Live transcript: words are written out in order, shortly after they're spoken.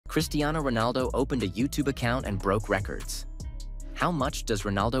Cristiano Ronaldo opened a YouTube account and broke records. How much does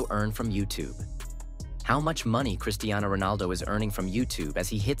Ronaldo earn from YouTube? How much money Cristiano Ronaldo is earning from YouTube as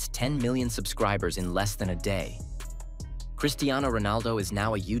he hits 10 million subscribers in less than a day? Cristiano Ronaldo is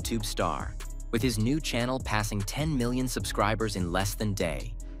now a YouTube star, with his new channel passing 10 million subscribers in less than a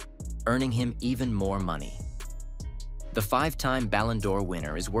day, earning him even more money. The five-time Ballon d'Or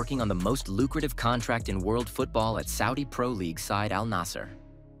winner is working on the most lucrative contract in world football at Saudi Pro League side Al Nassr.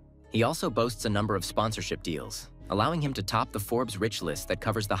 He also boasts a number of sponsorship deals, allowing him to top the Forbes rich list that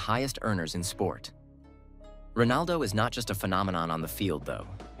covers the highest earners in sport. Ronaldo is not just a phenomenon on the field, though,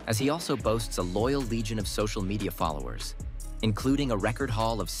 as he also boasts a loyal legion of social media followers, including a record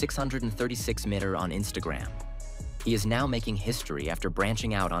haul of 636 million on Instagram. He is now making history after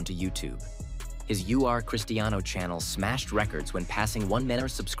branching out onto YouTube. His Cristiano channel smashed records when passing 1 million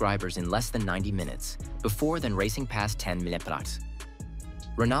subscribers in less than 90 minutes, before then racing past 10 million.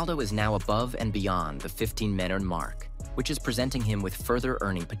 Ronaldo is now above and beyond the 15 million mark, which is presenting him with further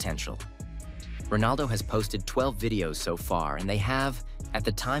earning potential. Ronaldo has posted 12 videos so far, and they have, at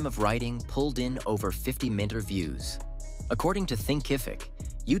the time of writing, pulled in over 50 million views. According to Thinkific,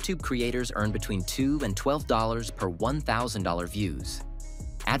 YouTube creators earn between $2 and $12 per $1,000 views.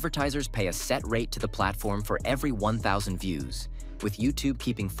 Advertisers pay a set rate to the platform for every 1,000 views, with YouTube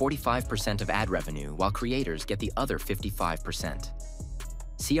keeping 45% of ad revenue while creators get the other 55%.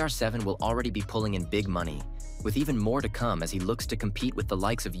 CR7 will already be pulling in big money, with even more to come as he looks to compete with the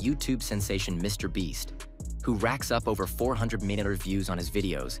likes of YouTube sensation Mr. Beast, who racks up over 400 million views on his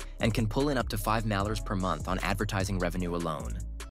videos and can pull in up to $5 per month on advertising revenue alone.